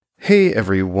Hey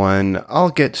everyone,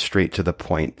 I'll get straight to the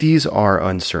point. These are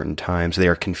uncertain times. They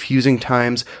are confusing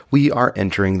times. We are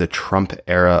entering the Trump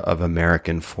era of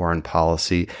American foreign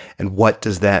policy. And what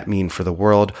does that mean for the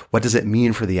world? What does it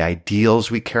mean for the ideals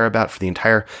we care about, for the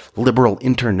entire liberal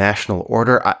international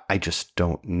order? I just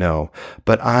don't know.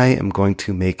 But I am going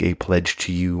to make a pledge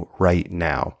to you right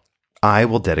now. I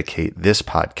will dedicate this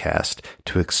podcast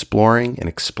to exploring and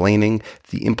explaining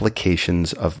the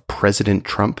implications of President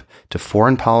Trump to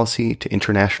foreign policy, to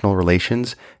international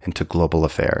relations, and to global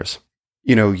affairs.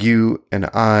 You know, you and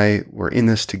I were in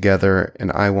this together,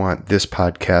 and I want this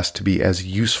podcast to be as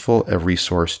useful a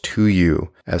resource to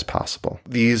you as possible.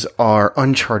 These are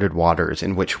uncharted waters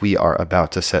in which we are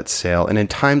about to set sail, and in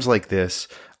times like this,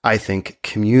 I think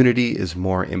community is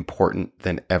more important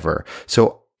than ever.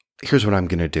 So here's what I'm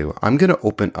going to do. I'm going to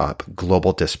open up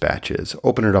Global Dispatches,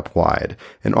 open it up wide,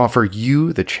 and offer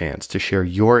you the chance to share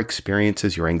your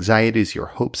experiences, your anxieties, your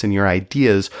hopes, and your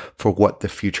ideas for what the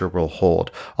future will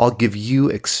hold. I'll give you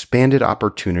expanded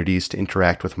opportunities to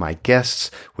interact with my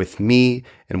guests, with me,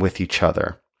 and with each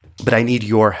other. But I need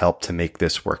your help to make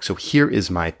this work. So here is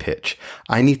my pitch.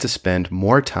 I need to spend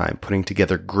more time putting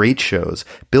together great shows,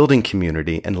 building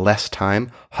community, and less time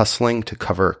hustling to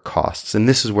cover costs. And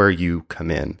this is where you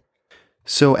come in.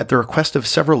 So at the request of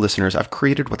several listeners, I've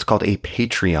created what's called a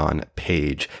Patreon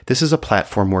page. This is a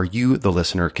platform where you, the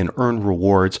listener, can earn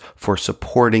rewards for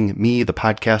supporting me, the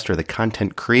podcaster, the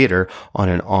content creator, on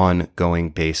an ongoing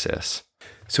basis.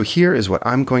 So here is what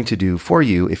I'm going to do for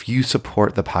you if you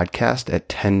support the podcast at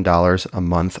 $10 a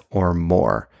month or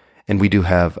more. And we do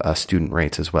have student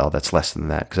rates as well. That's less than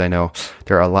that, because I know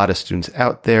there are a lot of students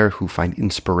out there who find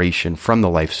inspiration from the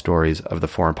life stories of the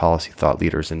foreign policy thought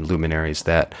leaders and luminaries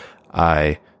that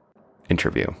I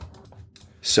interview.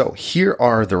 So here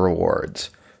are the rewards.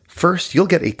 First, you'll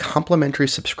get a complimentary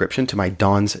subscription to my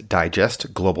Dawn's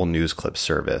Digest Global News Clip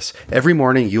service. Every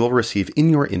morning, you will receive in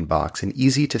your inbox an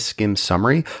easy-to-skim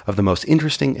summary of the most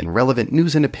interesting and relevant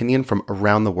news and opinion from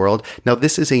around the world. Now,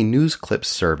 this is a news clip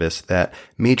service that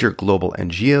major global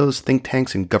NGOs, think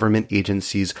tanks, and government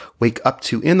agencies wake up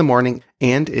to in the morning,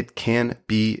 and it can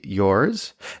be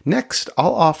yours. Next,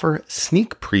 I'll offer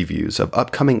sneak previews of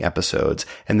upcoming episodes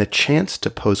and the chance to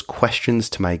pose questions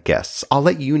to my guests. I'll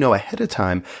let you know ahead of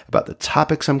time about the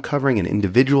topics I'm covering and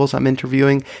individuals I'm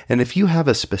interviewing, and if you have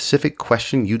a specific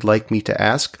question you'd like me to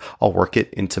ask, I'll work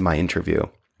it into my interview.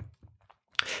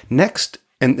 Next,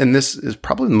 and this is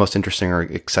probably the most interesting or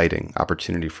exciting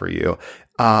opportunity for you,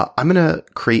 I'm going to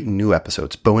create new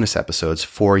episodes, bonus episodes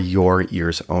for your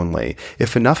ears only.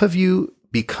 If enough of you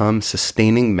become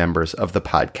sustaining members of the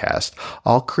podcast,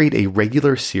 I'll create a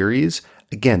regular series.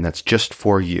 Again, that's just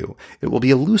for you. It will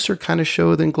be a looser kind of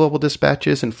show than Global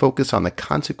Dispatches and focus on the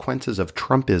consequences of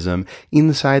Trumpism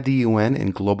inside the UN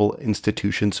and global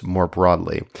institutions more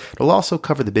broadly. It'll also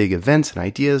cover the big events and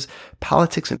ideas,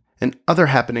 politics, and other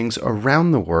happenings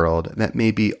around the world that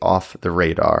may be off the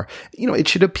radar. You know, it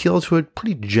should appeal to a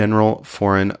pretty general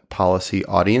foreign policy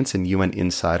audience and UN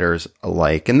insiders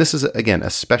alike. And this is, again, a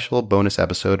special bonus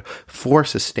episode for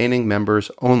sustaining members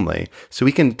only. So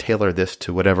we can tailor this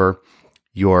to whatever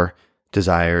your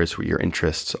desires, what your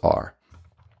interests are.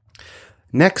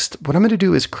 Next, what I'm going to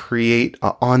do is create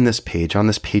on this page, on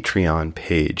this Patreon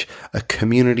page, a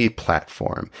community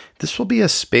platform. This will be a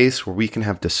space where we can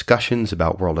have discussions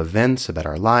about world events, about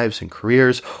our lives and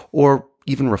careers, or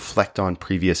even reflect on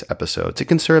previous episodes. It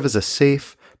can serve as a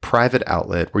safe, private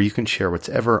outlet where you can share what's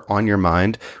ever on your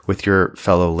mind with your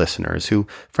fellow listeners who,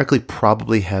 frankly,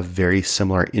 probably have very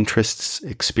similar interests,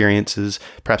 experiences,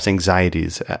 perhaps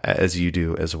anxieties as you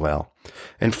do as well.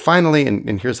 And finally,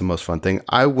 and here's the most fun thing,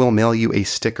 I will mail you a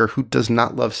sticker. Who does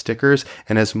not love stickers?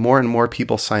 And as more and more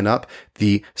people sign up,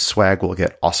 the swag will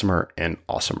get awesomer and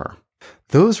awesomer.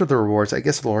 Those are the rewards. I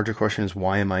guess the larger question is,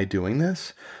 why am I doing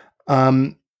this?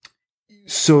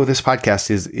 So this podcast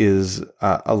is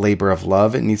a labor of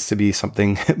love. It needs to be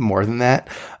something more than that.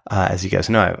 As you guys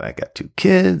know, I got 2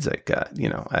 kids.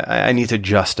 I need to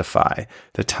justify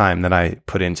the time that I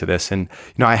put into this. And,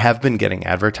 I have been getting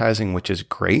advertising, which is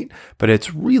great, but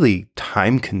it's really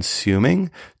time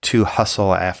consuming to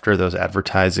hustle after those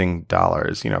advertising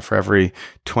dollars. For every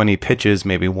 20 pitches,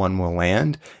 maybe 1 will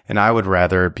land. And I would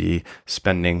rather be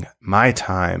spending my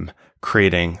time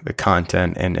creating the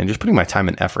content and just putting my time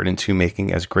and effort into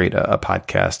making as great a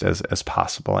podcast as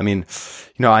possible. I mean,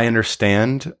 I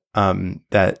understand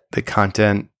that the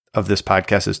content of this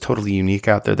podcast is totally unique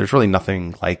out there. There's really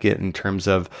nothing like it in terms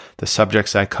of the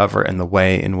subjects I cover and the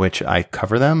way in which I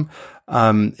cover them.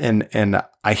 And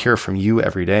I hear from you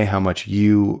every day how much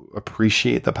you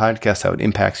appreciate the podcast, how it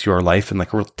impacts your life in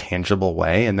like a real tangible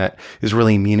way. And that is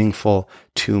really meaningful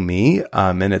to me.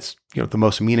 And it's, the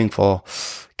most meaningful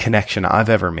connection I've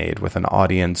ever made with an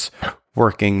audience,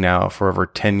 working now for over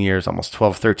 10 years, almost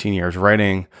 12, 13 years,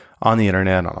 writing on the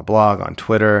internet, on a blog, on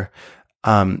Twitter.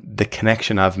 The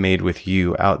connection I've made with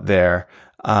you out there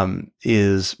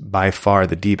is by far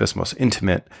the deepest, most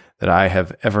intimate that I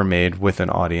have ever made with an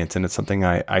audience. And it's something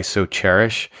I so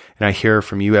cherish. And I hear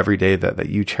from you every day that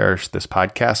you cherish this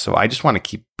podcast. So I just want to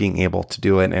keep being able to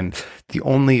do it. And the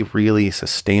only really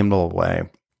sustainable way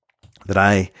that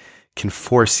I can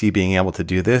foresee being able to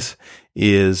do this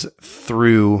is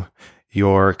through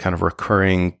your kind of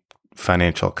recurring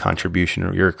financial contribution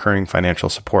or your recurring financial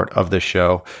support of this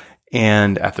show.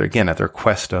 And at the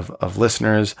request of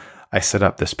listeners, I set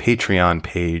up this Patreon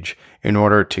page in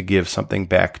order to give something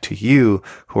back to you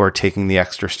who are taking the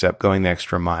extra step, going the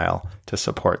extra mile to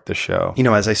support the show.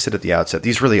 As I said at the outset,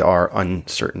 these really are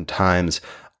uncertain times.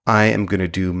 I am going to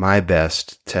do my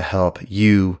best to help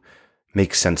you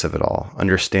make sense of it all,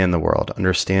 understand the world,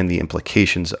 understand the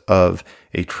implications of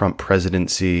a Trump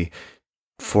presidency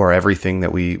for everything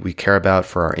that we care about,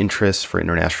 for our interests, for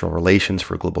international relations,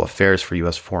 for global affairs, for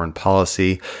U.S. foreign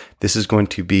policy. This is going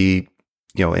to be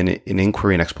an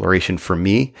inquiry and exploration for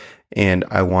me, and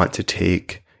I want to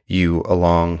take you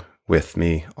along with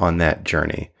me on that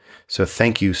journey. So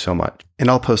thank you so much. And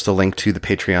I'll post a link to the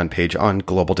Patreon page on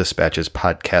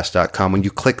globaldispatchespodcast.com. When you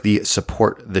click the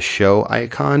support the show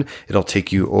icon, it'll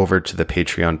take you over to the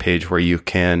Patreon page where you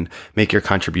can make your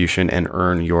contribution and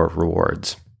earn your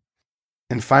rewards.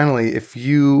 And finally, if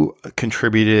you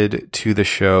contributed to the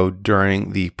show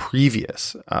during the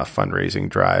previous fundraising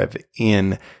drive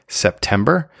in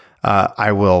September,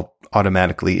 I will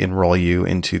automatically enroll you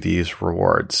into these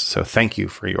rewards. So thank you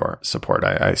for your support.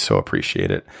 I so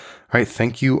appreciate it. All right.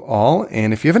 Thank you all.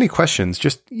 And if you have any questions,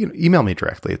 just email me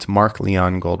directly. It's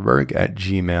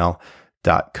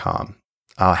markleongoldberg@gmail.com.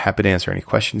 I'll happy to answer any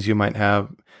questions you might have.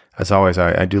 As always,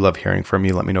 I do love hearing from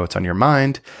you. Let me know what's on your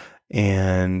mind.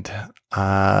 And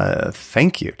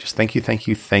thank you. Just thank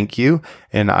you.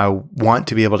 And I want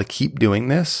to be able to keep doing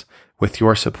this with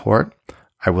your support.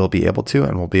 I will be able to,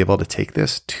 and we'll be able to take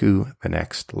this to the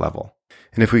next level.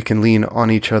 And if we can lean on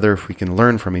each other, if we can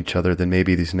learn from each other, then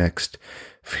maybe these next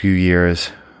few years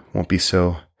won't be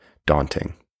so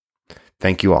daunting.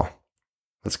 Thank you all.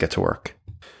 Let's get to work.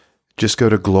 Just go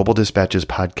to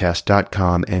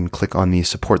globaldispatchespodcast.com and click on the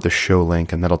support the show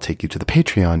link, and that'll take you to the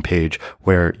Patreon page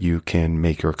where you can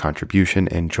make your contribution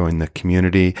and join the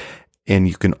community. And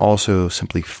you can also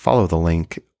simply follow the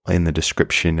link in the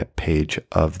description page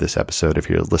of this episode if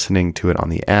you're listening to it on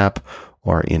the app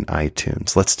or in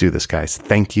iTunes. Let's do this, guys.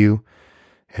 Thank you.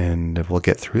 And we'll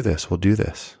get through this. We'll do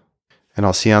this. And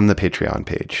I'll see you on the Patreon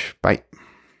page. Bye.